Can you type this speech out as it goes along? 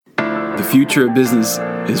The future of business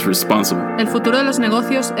is responsible. El futuro de los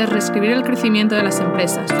negocios es reescribir el crecimiento de las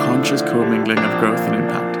empresas. Conscious commingling of growth and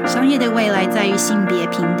impact. 商业的未来在于性别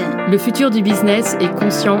平等。 Le futur du business est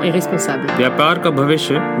conscient et responsable. व्यापार का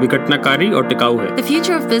भविष्य विघटनकारी और टिकाऊ है. The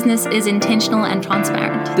future of business is intentional and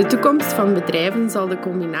transparent. De toekomst van bedrijven zal de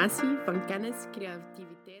combinatie van kennis,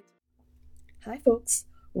 creativiteit. Hi folks,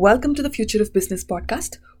 welcome to the Future of Business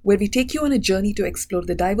podcast, where we take you on a journey to explore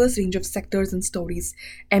the diverse range of sectors and stories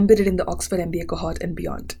embedded in the Oxford MBA cohort and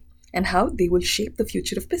beyond, and how they will shape the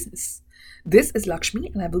future of business. This is Lakshmi,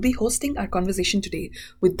 and I will be hosting our conversation today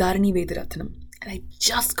with Dharini Vedaratnam. And I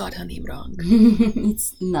just got her name wrong.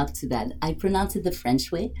 It's not too bad. I pronounce it the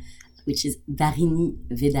French way, which is Dharini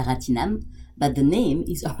Vedaratnam, but the name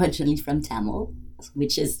is originally from Tamil,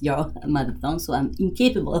 which is your mother tongue, so I'm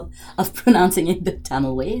incapable of pronouncing it the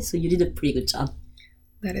Tamil way, so you did a pretty good job.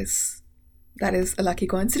 That is a lucky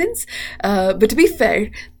coincidence. But to be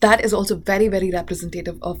fair, that is also very, very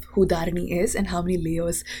representative of who Dharini is and how many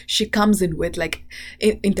layers she comes in with, like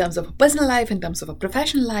in terms of her personal life, in terms of her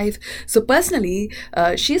professional life. So personally,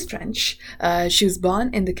 she is French. She was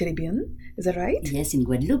born in the Caribbean. Is that right? Yes, in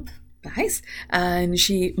Guadeloupe. Nice. And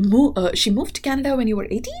she moved to Canada when you were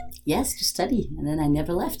 18? Yes, to study. And then I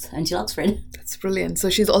never left until Oxford. That's brilliant. So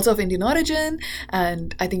she's also of Indian origin,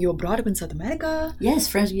 and I think you were brought up in South America. Yes,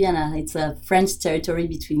 French Guiana. It's a French territory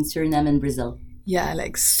between Suriname and Brazil. Yeah,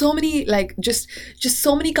 like so many, like just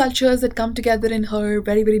so many cultures that come together in her.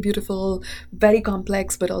 Very, very beautiful, very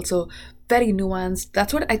complex, but also very nuanced.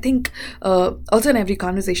 That's what I think. Also in every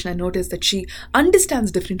conversation, I noticed that she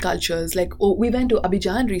understands different cultures. Like, we went to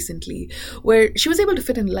Abidjan recently, where she was able to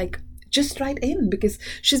fit in like just right in, because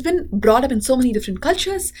she's been brought up in so many different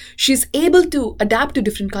cultures. She's able to adapt to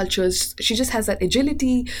different cultures. She just has that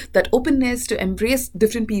agility, that openness to embrace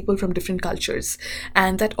different people from different cultures.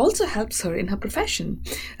 And that also helps her in her profession,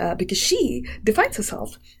 because she defines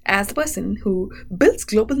herself as the person who builds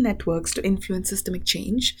global networks to influence systemic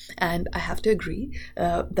change. And I have to agree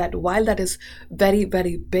that while that is very,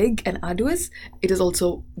 very big and arduous, it is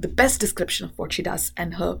also the best description of what she does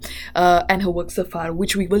and her work so far,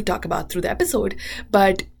 which we will talk about through the episode.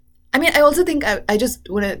 But I mean, I also think I just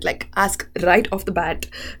want to like ask right off the bat,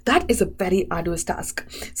 that is a very arduous task.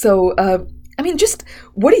 So I mean, just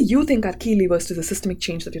what do you think are key levers to the systemic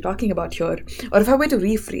change that you're talking about here? Or if I were to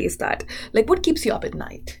rephrase that, like what keeps you up at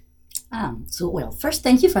night? Well, first,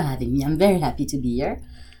 thank you for having me. I'm very happy to be here.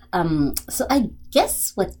 So I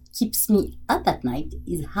guess what keeps me up at night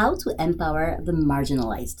is how to empower the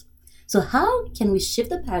marginalized. So how can we shift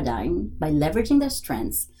the paradigm by leveraging their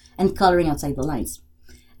strengths and coloring outside the lines?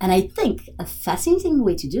 And I think a fascinating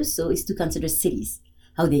way to do so is to consider cities,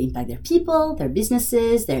 how they impact their people, their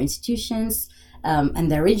businesses, their institutions,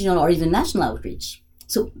 and their regional or even national outreach.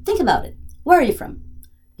 So think about it. Where are you from?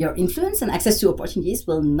 Your influence and access to opportunities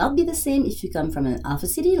will not be the same if you come from an alpha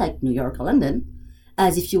city like New York or London,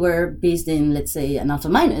 as if you were based in, let's say, an alpha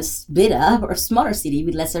minus, beta, or a smaller city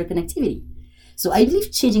with lesser connectivity. So I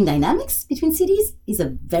believe changing dynamics between cities is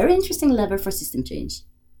a very interesting lever for system change.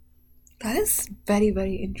 That is very,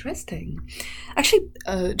 very interesting. Actually,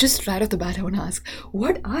 just right off the bat, I want to ask,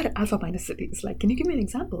 what are alpha minus cities? Like, can you give me an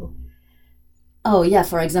example? Oh, yeah.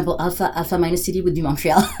 For example, alpha minus city would be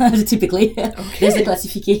Montreal, typically. Okay. There's a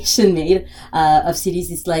classification made of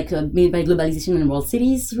cities. It's like made by Globalization and World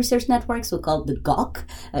Cities Research Network, so called the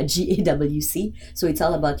GAWC, GAWC. So it's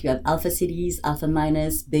all about, you have alpha cities, alpha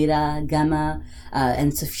minus, beta, gamma,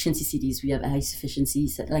 and sufficiency cities. We have high sufficiency.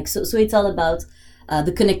 So it's all about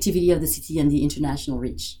the connectivity of the city and the international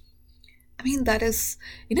reach. I mean, that is,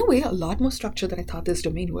 in a way, a lot more structure than I thought this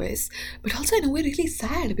domain was, but also in a way really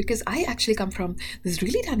sad, because I actually come from this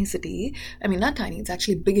really tiny city. I mean, not tiny, it's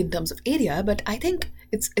actually big in terms of area, but I think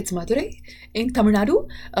it's Madurai in Tamil Nadu.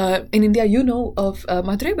 In India, you know of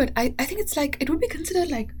Madurai, but I think it's like, it would be considered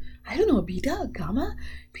like, I don't know, a beta, a gamma,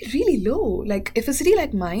 be really low. Like, if a city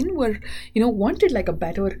like mine were, wanted like a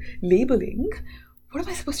better labeling, what am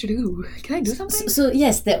I supposed to do? Can I do something? So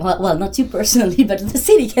yes, well, not you personally, but the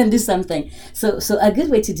city can do something. So a good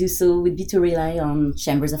way to do so would be to rely on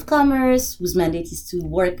chambers of commerce, whose mandate is to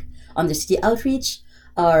work on the city outreach,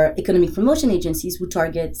 or economic promotion agencies who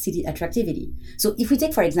target city attractivity. So if we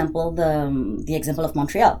take, for example, the example of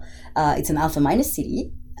Montreal, it's an alpha minus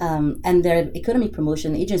city, and their economic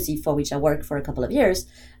promotion agency, for which I worked for a couple of years,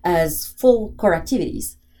 has 4 core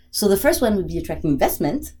activities. So the first one would be attracting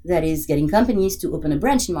investment, that is getting companies to open a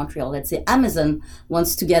branch in Montreal. Let's say Amazon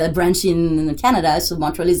wants to get a branch in Canada, so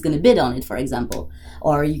Montreal is going to bid on it, for example.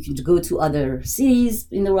 Or you can go to other cities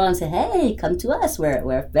in the world and say, hey, come to us, we're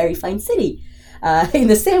a very fine city. In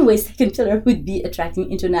the same way, second pillar would be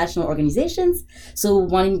attracting international organizations. So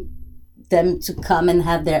wanting them to come and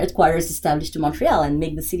have their headquarters established to Montreal and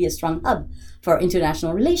make the city a strong hub for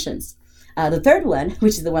international relations. The third one,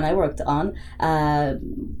 which is the one I worked on,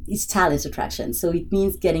 is talent attraction. So it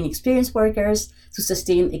means getting experienced workers to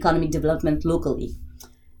sustain economic development locally.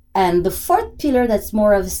 And the fourth pillar, that's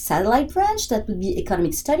more of a satellite branch, that would be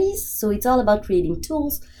economic studies. So it's all about creating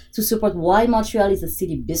tools to support why Montreal is a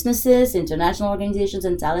city of businesses, international organizations,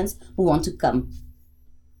 and talents who want to come.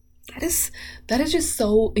 That is just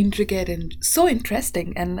so intricate and so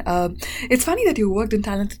interesting. And it's funny that you worked in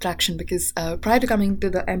talent attraction, because prior to coming to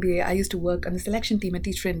the MBA, I used to work on the selection team at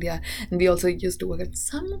Teach for India, and we also used to work at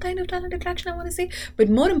some kind of talent attraction, I want to say. But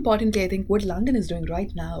more importantly, I think what London is doing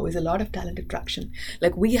right now is a lot of talent attraction.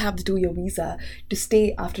 Like, we have the 2-year visa to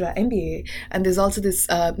stay after our MBA, and there's also this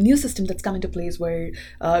new system that's come into place where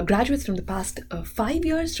graduates from the past 5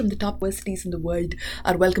 years from the top universities in the world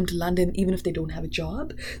are welcome to London even if they don't have a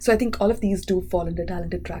job. So I think all of these do fall under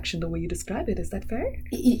talent attraction the way you describe it. Is that fair?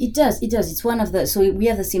 It does. It's one of the... So we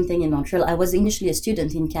have the same thing in Montreal. I was initially a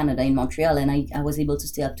student in Canada, in Montreal, and I was able to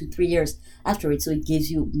stay up to 3 years after it. So it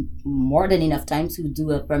gives you more than enough time to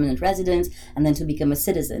do a permanent residence and then to become a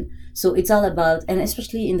citizen. So it's all about... And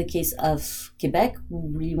especially in the case of Quebec,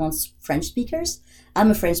 who really wants French speakers.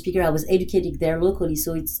 I'm a French speaker. I was educated there locally.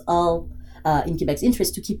 So it's all... in Quebec's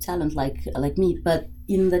interest to keep talent like me. But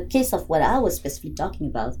in the case of what I was specifically talking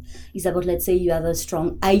about is about, let's say you have a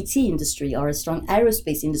strong IT industry or a strong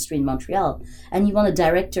aerospace industry in Montreal, and you want a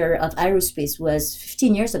director of aerospace who has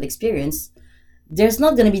 15 years of experience. There's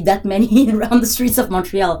not going to be that many around the streets of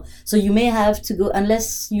Montreal. So you may have to go,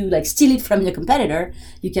 unless you steal it from your competitor,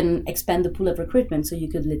 you can expand the pool of recruitment. So you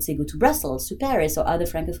could, let's say, go to Brussels, to Paris, or other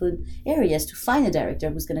Francophone areas to find a director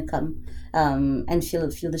who's going to come and fill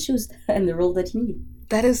the shoes and the role that you need.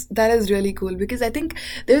 That is really cool, because I think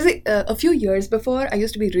there's a few years before, I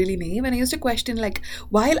used to be really naive, and I used to question,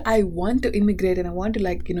 while I want to immigrate and I want to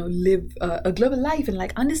live a global life and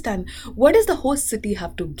understand what does the host city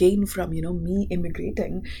have to gain from me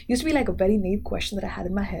immigrating, used to be a very naive question that I had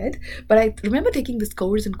in my head. But I remember taking this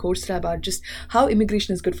course in Coursera about just how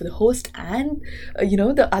immigration is good for the host and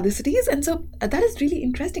the other cities, and so that is really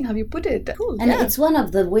interesting how you put it. Cool. And it's one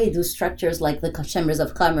of the way those structures like the chambers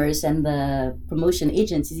of commerce and the promotion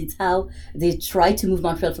agencies, it's how they try to move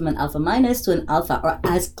Montreal from an alpha minus to an alpha, or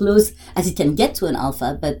as close as it can get to an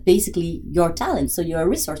alpha, but basically your talent. So you're a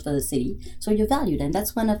resource for the city, so you're valued, and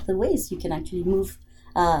that's one of the ways you can actually move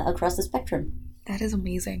across the spectrum. That is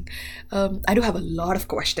amazing. I do have a lot of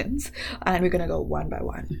questions, and we're gonna go one by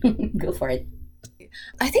one. Go for it.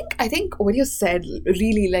 I think what you said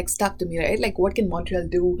really stuck to me, right? What can Montreal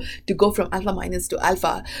do to go from alpha minus to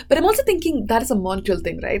alpha? But I'm also thinking that is a Montreal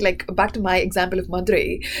thing, right? Back to my example of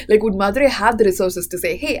Madurai, would Madurai have the resources to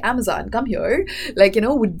say, hey, Amazon, come here?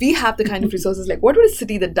 Would we have the kind of resources? What would a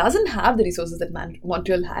city that doesn't have the resources that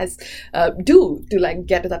Montreal has do to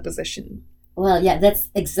get to that position? Well, yeah, that's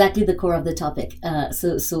exactly the core of the topic.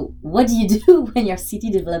 So what do you do when your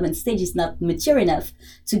city development stage is not mature enough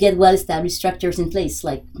to get well-established structures in place,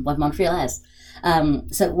 like what Montreal has?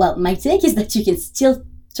 My take is that you can still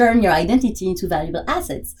turn your identity into valuable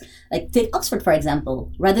assets. Take Oxford, for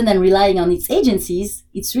example. Rather than relying on its agencies,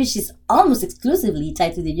 its reach is almost exclusively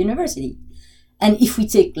tied to the university. And if we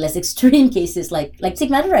take less extreme cases, like take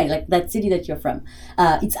Madurai, that city that you're from,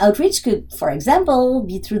 its outreach could, for example,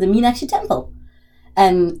 be through the Meenakshi Temple.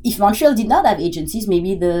 And if Montreal did not have agencies,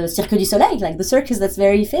 maybe the Cirque du Soleil, the circus that's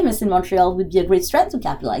very famous in Montreal, would be a great strength to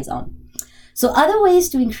capitalize on. So other ways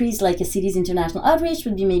to increase a city's international outreach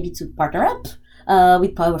would be maybe to partner up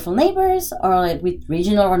with powerful neighbors, or with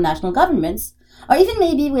regional or national governments, or even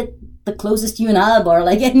maybe with the closest UNHub or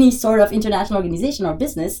any sort of international organization or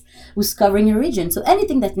business who's covering your region. So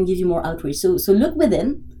anything that can give you more outreach. So look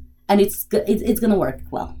within, and it's going to work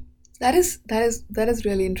well. That is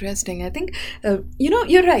really interesting. I think,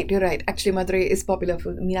 you're right. Actually, Madurai is popular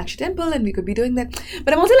for the Meenakshi Temple, and we could be doing that.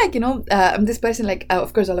 But I'm also I'm this person,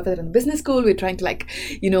 of course, all of us are in business school. We're trying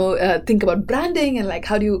to think about branding and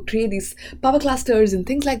how do you create these power clusters and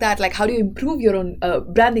things like that. How do you improve your own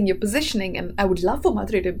branding, your positioning? And I would love for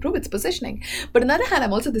Madurai to improve its positioning. But on the other hand,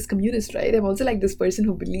 I'm also this communist, right? I'm also this person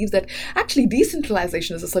who believes that actually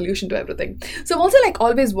decentralization is a solution to everything. So I'm also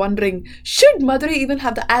always wondering, should Madurai even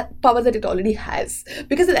have the power that it already has?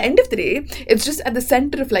 Because at the end of the day, it's just at the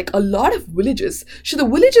center of a lot of villages. Should the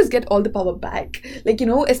villages get all the power back?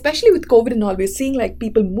 Especially with COVID and all, we're seeing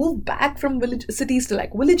people move back from cities to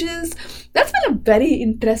villages. That's been a very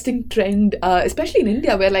interesting trend, especially in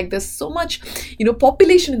India, where there's so much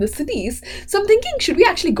population in the cities. So I'm thinking, should we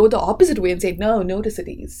actually go the opposite way and say no to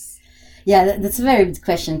cities? Yeah, that's a very good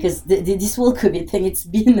question because this whole COVID thing, it's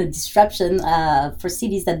been a disruption for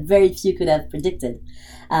cities that very few could have predicted.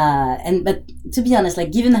 But to be honest,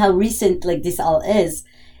 like given how recent like this all is,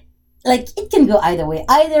 like it can go either way.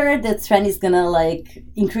 Either the trend is gonna like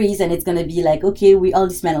increase and it's gonna be like, okay, we all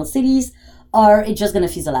dismantle cities, or it's just gonna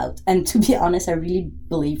fizzle out. And to be honest, I really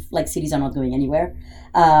believe like cities are not going anywhere.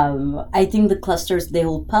 I think the clusters, they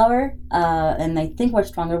hold power, and I think we're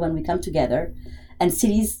stronger when we come together. And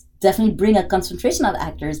cities definitely bring a concentration of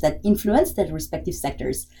actors that influence their respective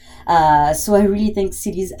sectors. So I really think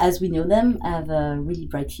cities as we know them have a really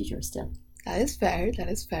bright future still. That is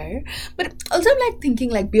fair. But also I'm like thinking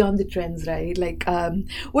like beyond the trends, right? Like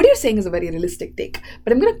what you're saying is a very realistic take.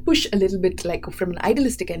 But I'm going to push a little bit like from an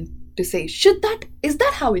idealistic end to say, is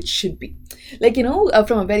that how it should be? Like,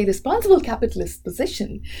 from a very responsible capitalist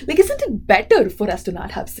position, like isn't it better for us to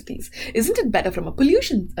not have cities? Isn't it better from a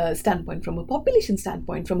pollution standpoint, from a population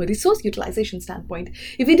standpoint, from a resource utilization standpoint,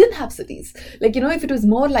 if we didn't have cities? Like, if it was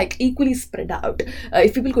more like equally spread out,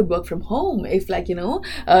 if people could work from home, if like,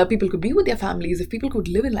 people could be with their families, if people could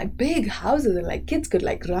live in like big houses and like kids could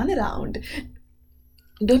like run around,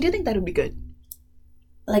 don't you think that would be good?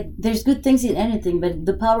 Like there's good things in anything, but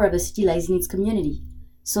the power of a city lies in its community.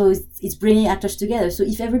 So it's bringing actors together. So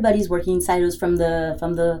if everybody's working in silos from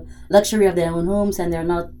the luxury of their own homes and they're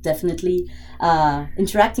not definitely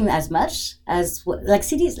interacting as much as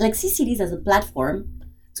see cities as a platform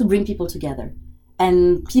to bring people together,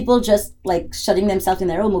 and people just like shutting themselves in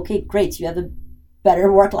their home. Okay, great, you have a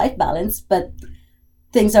better work-life balance, but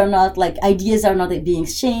things are not like ideas are not being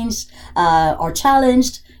exchanged or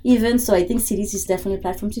challenged even. So I think cities is definitely a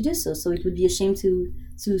platform to do so. So it would be a shame to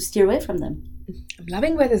steer away from them. I'm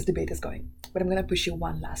loving where this debate is going, but I'm going to push you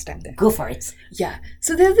one last time there. Go for it. Yeah.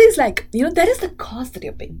 So there's these like, there is the cost that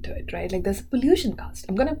you're paying to it, right? Like there's a pollution cost.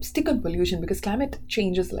 I'm going to stick on pollution because climate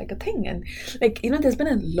change is like a thing. And like, there's been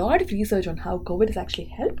a lot of research on how COVID has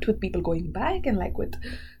actually helped with people going back and like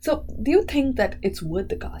so do you think that it's worth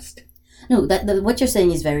the cost? No, what you're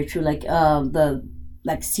saying is very true.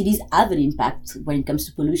 Like cities have an impact when it comes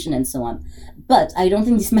to pollution and so on. But I don't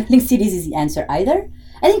think dismantling cities is the answer either.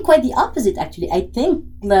 I think quite the opposite, actually. I think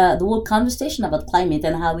the whole conversation about climate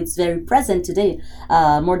and how it's very present today,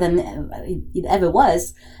 more than it ever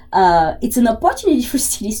was, it's an opportunity for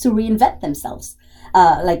cities to reinvent themselves.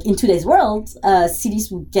 Like in today's world,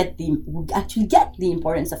 cities would actually get the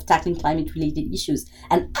importance of tackling climate-related issues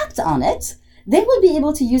and act on it. They will be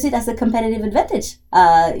able to use it as a competitive advantage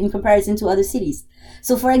in comparison to other cities.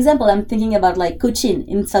 So, for example, I'm thinking about like Cochin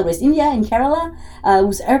in Southwest India, in Kerala,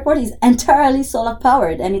 whose airport is entirely solar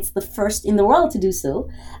powered, and it's the first in the world to do so.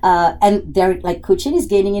 And Cochin is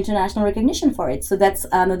gaining international recognition for it. So that's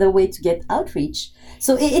another way to get outreach.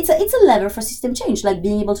 So it's a lever for system change, like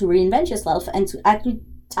being able to reinvent yourself and to actually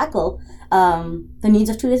tackle the needs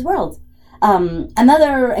of today's world.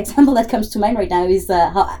 Another example that comes to mind right now is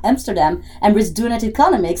how Amsterdam embraced donut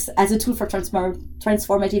economics as a tool for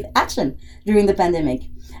transformative action during the pandemic.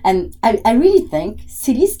 And I really think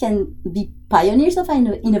cities can be pioneers of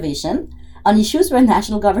innovation on issues where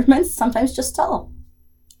national governments sometimes just stall.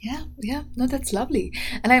 Yeah. No, that's lovely.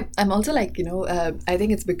 And I'm also like, I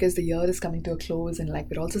think it's because the year is coming to a close and like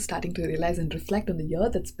we're also starting to realize and reflect on the year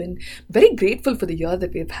that's been very grateful for the year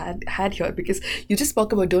that we've had here, because you just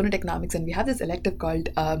spoke about donut economics and we have this elective called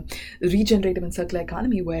Regenerative and Circular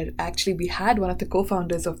Economy, where actually we had one of the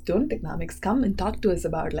co-founders of donut economics come and talk to us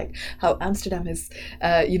about like how Amsterdam has,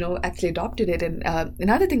 actually adopted it. And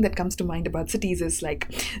another thing that comes to mind about cities is like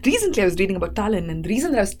recently I was reading about Tallinn, and the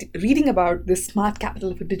reason that I was reading about this smart capital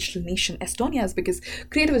of a digital nation, Estonia, is because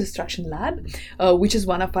Creative Destruction Lab, which is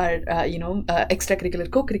one of our, extracurricular,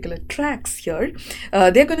 co-curricular tracks here,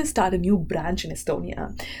 they're going to start a new branch in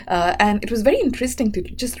Estonia. And it was very interesting to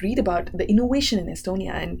just read about the innovation in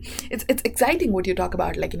Estonia. And it's exciting what you talk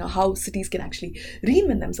about, like, how cities can actually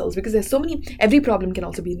reinvent themselves, because there's so many, every problem can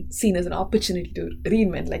also be seen as an opportunity to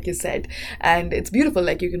reinvent, like you said. And it's beautiful,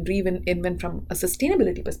 like you can reinvent from a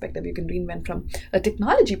sustainability perspective, you can reinvent from a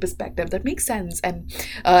technology perspective that makes sense. And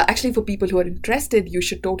actually, for people who are interested, you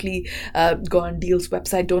should totally go on Deal's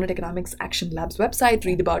website, Donut Economics Action Lab's website,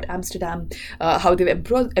 read about Amsterdam, how they've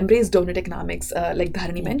embraced donut economics, like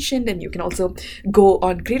Dharani mentioned. And you can also go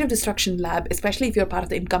on Creative Destruction Lab, especially if you're part of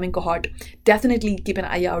the incoming cohort. Definitely keep an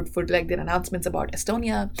eye out for like their announcements about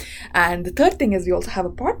Estonia. And the third thing is we also have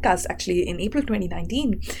a podcast actually in April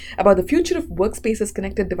 2019 about the future of workspaces,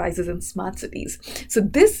 connected devices, and smart cities. So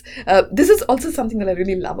this is also something that I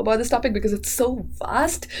really love about this topic, because it's so vast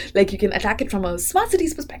vast, like you can attack it from a smart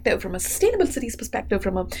cities perspective, from a sustainable cities perspective,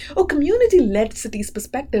 from a community-led cities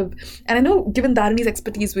perspective. And I know, given Dharani's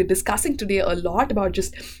expertise, we're discussing today a lot about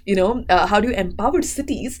just, how do you empower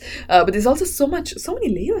cities, but there's also so many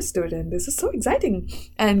layers to it, and this is so exciting.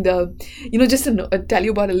 And, just to tell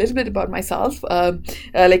you about a little bit about myself,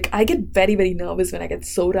 like I get very, very nervous when I get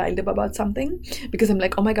so riled up about something, because I'm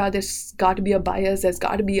like, oh my God, there's got to be a bias, there's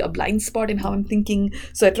got to be a blind spot in how I'm thinking.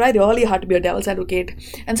 So I try really hard to be a devil's advocate.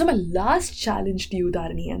 And so my last challenge to you,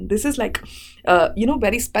 Dharani, and this is like,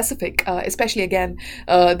 very specific, especially again,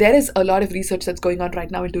 there is a lot of research that's going on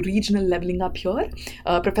right now into regional leveling up here.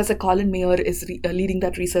 Professor Colin Mayer is leading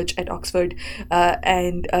that research at Oxford,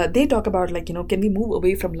 and they talk about like, can we move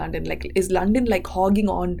away from London? Like, is London like hogging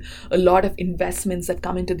on a lot of investments that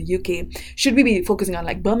come into the UK? Should we be focusing on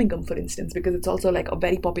like Birmingham, for instance, because it's also like a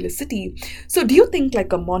very populous city? So do you think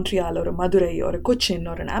like a Montreal or a Madurai or a Cochin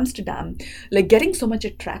or an Amsterdam, like getting so much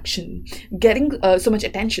attraction, getting so much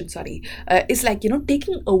attention, is like,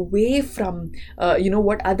 taking away from,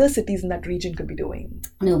 what other cities in that region could be doing?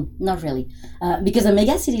 No, not really. Because a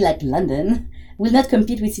mega city like London will not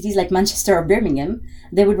compete with cities like Manchester or Birmingham.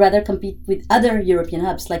 They would rather compete with other European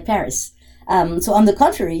hubs like Paris. So on the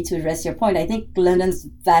contrary, to address your point, I think London's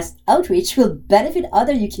vast outreach will benefit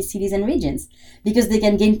other UK cities and regions because they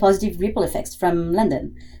can gain positive ripple effects from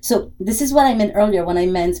London. So this is what I meant earlier when I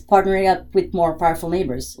meant partnering up with more powerful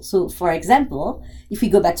neighbors. So for example, if we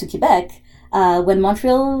go back to Quebec, when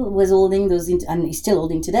Montreal was holding those, and is still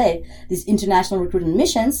holding today, these international recruitment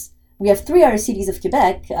missions, we have 3 other cities of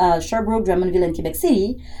Quebec, Sherbrooke, Drummondville, and Quebec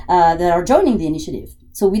City, that are joining the initiative.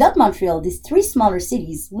 So without Montreal, these 3 smaller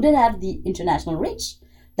cities wouldn't have the international reach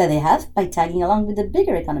that they have by tagging along with the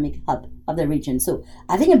bigger economic hub of the region. So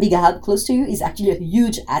I think a bigger hub close to you is actually a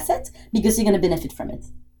huge asset because you're going to benefit from it.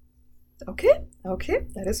 Okay,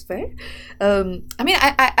 that is fair.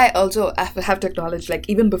 I also have to acknowledge, like,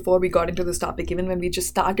 even before we got into this topic, even when we just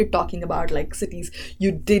started talking about like cities,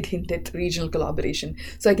 you did hint at regional collaboration.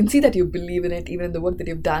 So I can see that you believe in it, even in the work that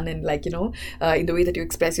you've done, and like, in the way that you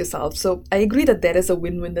express yourself. So I agree that there is a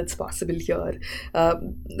win-win that's possible here,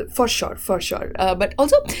 for sure. But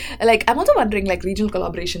also, like, I'm also wondering, like, regional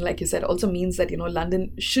collaboration, like you said, also means that,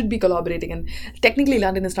 London should be collaborating, and technically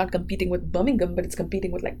London is not competing with Birmingham, but it's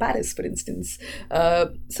competing with like Paris, for instance.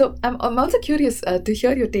 So I'm also curious to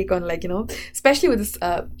hear your take on, like, especially with this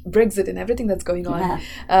Brexit and everything that's going on.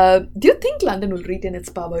 Yeah. Do you think London will retain its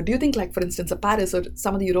power? Do you think, like, for instance, a Paris or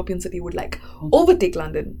some of the European city would like overtake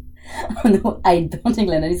London? No, I don't think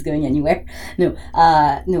London is going anywhere. No,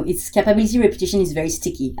 its capability reputation is very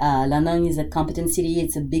sticky. London is a competent city.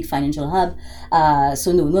 It's a big financial hub.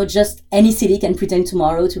 So no, not just any city can pretend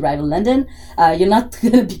tomorrow to rival London. You're not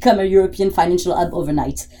going to become a European financial hub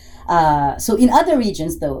overnight. So in other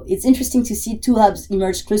regions, though, it's interesting to see 2 hubs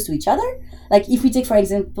emerge close to each other. Like if we take, for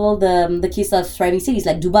example, the case of thriving cities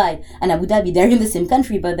like Dubai and Abu Dhabi, they're in the same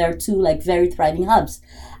country, but they're 2 like very thriving hubs.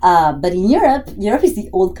 But in Europe is the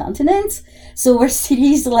old continent. So where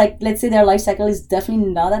cities, like, let's say their life cycle is definitely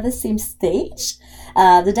not at the same stage,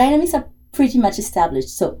 the dynamics are pretty much established.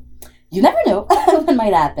 So you never know what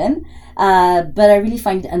might happen. But I really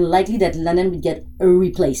find it unlikely that London would get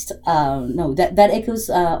replaced. No, that echoes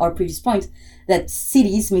our previous point that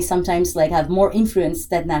cities may sometimes like have more influence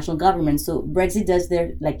than national governments. So Brexit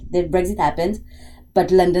Brexit happened,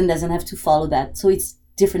 but London doesn't have to follow that. So it's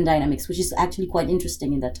different dynamics, which is actually quite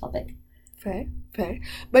interesting in that topic. Fair.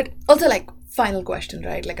 But also, like, final question,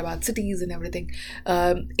 right? Like about cities and everything.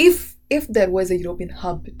 If there was a European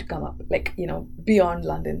hub to come up, like, beyond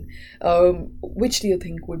London, which do you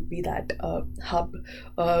think would be that hub?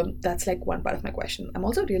 That's like one part of my question. I'm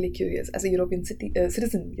also really curious, as a European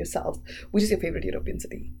citizen yourself, which is your favorite European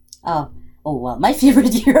city? Oh, well, my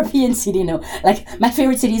favorite European city, my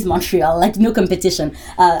favorite city is Montreal, like no competition.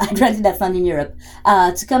 Granted, that's not in Europe.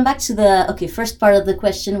 To come back to the, first part of the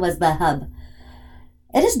question was the hub.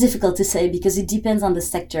 It is difficult to say because it depends on the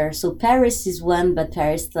sector. So Paris is one, but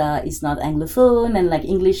Paris is not Anglophone, and like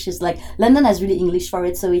English is like, London has really English for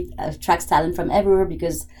it, so it attracts talent from everywhere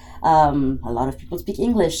because a lot of people speak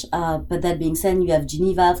English. But that being said, you have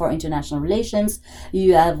Geneva for international relations,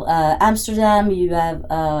 you have Amsterdam, you have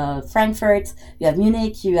Frankfurt, you have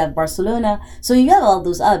Munich, you have Barcelona. So you have all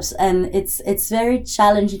those hubs, and it's very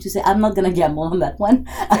challenging to say, I'm not gonna gamble on that one.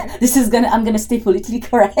 I'm gonna stay politically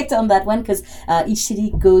correct on that one because each city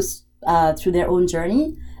goes through their own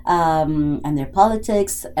journey and their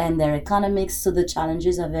politics and their economics, so the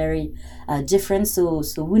challenges are very different. So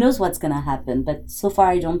who knows what's going to happen, but so far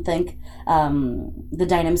I don't think the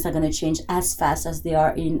dynamics are going to change as fast as they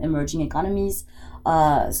are in emerging economies.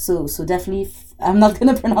 So definitely I'm not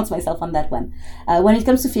going to pronounce myself on that one. When it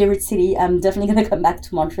comes to favorite city, I'm definitely going to come back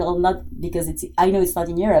to Montreal, not because I know it's not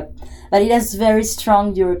in Europe, but it has very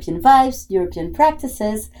strong European vibes, European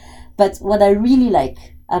practices. But what I really like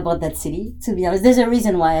about that city, to be honest, there's a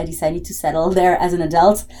reason why I decided to settle there as an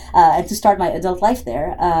adult and to start my adult life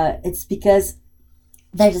there. It's because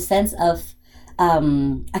there's a sense of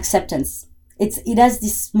acceptance. It has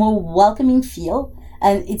this more welcoming feel,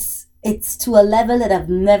 and it's to a level that I've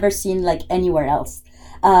never seen like anywhere else.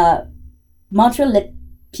 Montreal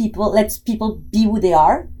lets people be who they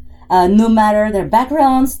are, no matter their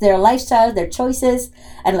backgrounds, their lifestyles, their choices.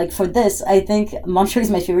 And like for this, I think Montreal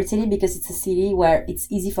is my favorite city because it's a city where it's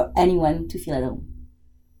easy for anyone to feel at home.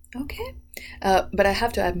 Okay. But I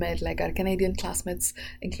have to admit, like our Canadian classmates,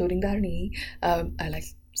 including Dharani, are like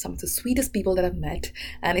some of the sweetest people that I've met,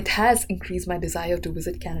 and it has increased my desire to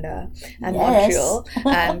visit Canada and Montreal.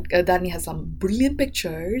 And Dharani has some brilliant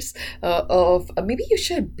pictures of maybe you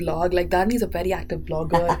should blog. Like Dharani is a very active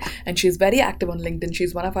blogger and she's very active on LinkedIn.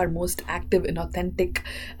 She's one of our most active and authentic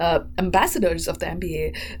ambassadors of the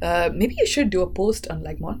MBA. Maybe you should do a post on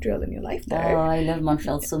like Montreal in your life there. Oh, I love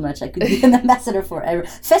Montreal so much. I could be an ambassador forever.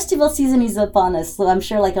 Festival season is upon us, so I'm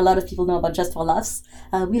sure like a lot of people know about Just for Laughs.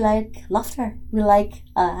 We like laughter. We like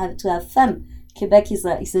to have fun. Quebec is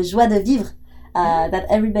a joie de vivre that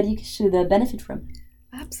everybody should benefit from.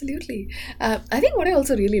 Absolutely. I think what I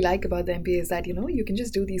also really like about the MBA is that, you know, you can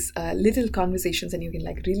just do these little conversations and you can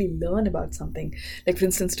like really learn about something. Like for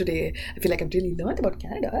instance, today, I feel like I've really learned about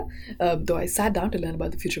Canada, though I sat down to learn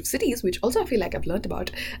about the future of cities, which also I feel like I've learned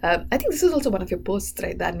about. I think this is also one of your posts,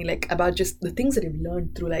 right, Dharani, like about just the things that you've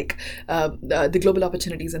learned through like the global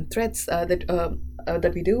opportunities and threats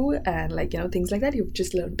that we do, and like, you know, things like that. You've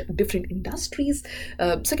just learned different industries.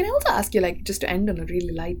 So can I also ask you, like, just to end on a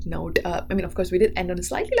really light note, I mean, of course we did end on a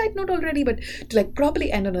slightly light note already, but to like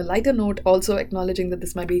probably end on a lighter note, also acknowledging that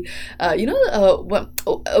this might be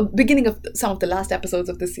beginning of some of the last episodes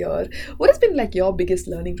of this year. What has been like your biggest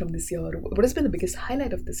learning from this year? What has been the biggest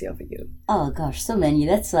highlight of this year for you? Oh gosh, so many.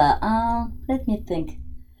 That's let me think.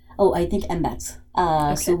 Oh, I think MBAT.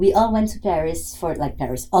 Okay. So we all went to Paris for, like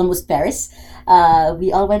almost Paris.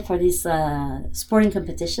 We all went for this sporting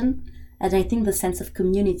competition. And I think the sense of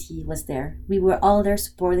community was there. We were all there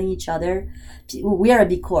supporting each other. We are a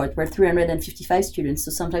big cohort. We're 355 students,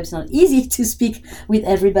 so sometimes it's not easy to speak with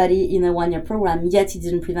everybody in a one-year program. Yet it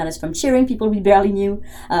didn't prevent us from cheering people we barely knew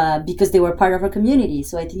because they were part of our community.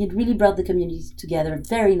 So I think it really brought the community together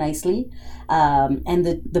very nicely. And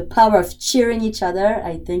the power of cheering each other,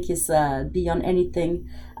 I think, is beyond anything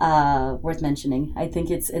worth mentioning. I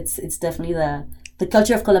think it's definitely the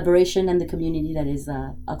culture of collaboration and the community that is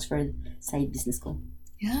Oxford Saïd Business School.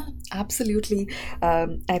 Yeah, absolutely.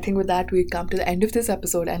 I think with that we come to the end of this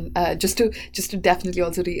episode, and just to definitely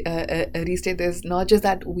also restate this, not just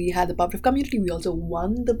that we had the power of community, we also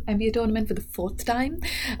won the MBA tournament for the 4th time.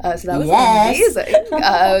 So that was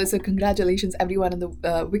amazing. So congratulations everyone on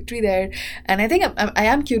the victory there. And I think I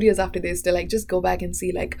am curious after this to like just go back and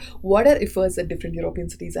see like what are efforts that different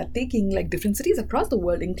European cities are taking, like different cities across the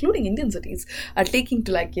world, including Indian cities, are taking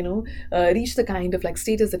to like, you know, reach the kind of like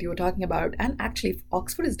status that you were talking about. And actually if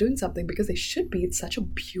Oxford is doing something, because they should be. It's such a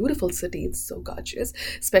beautiful city. It's so gorgeous,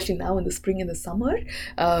 especially now in the spring and the summer.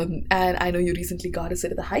 And I know you recently got a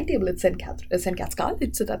sit at the high table at St. Cat's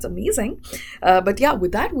College, so that's amazing. But yeah,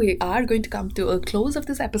 with that, we are going to come to a close of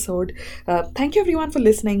this episode. Thank you everyone for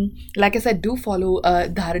listening. Like I said, do follow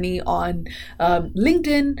Dharani on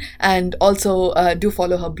LinkedIn, and also do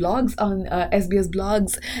follow her blogs on SBS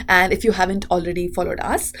Blogs. And if you haven't already followed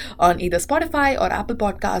us on either Spotify or Apple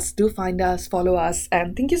Podcasts, do find us, follow us,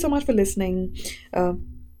 and thank you so much for listening.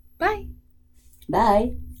 Bye.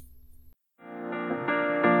 Bye.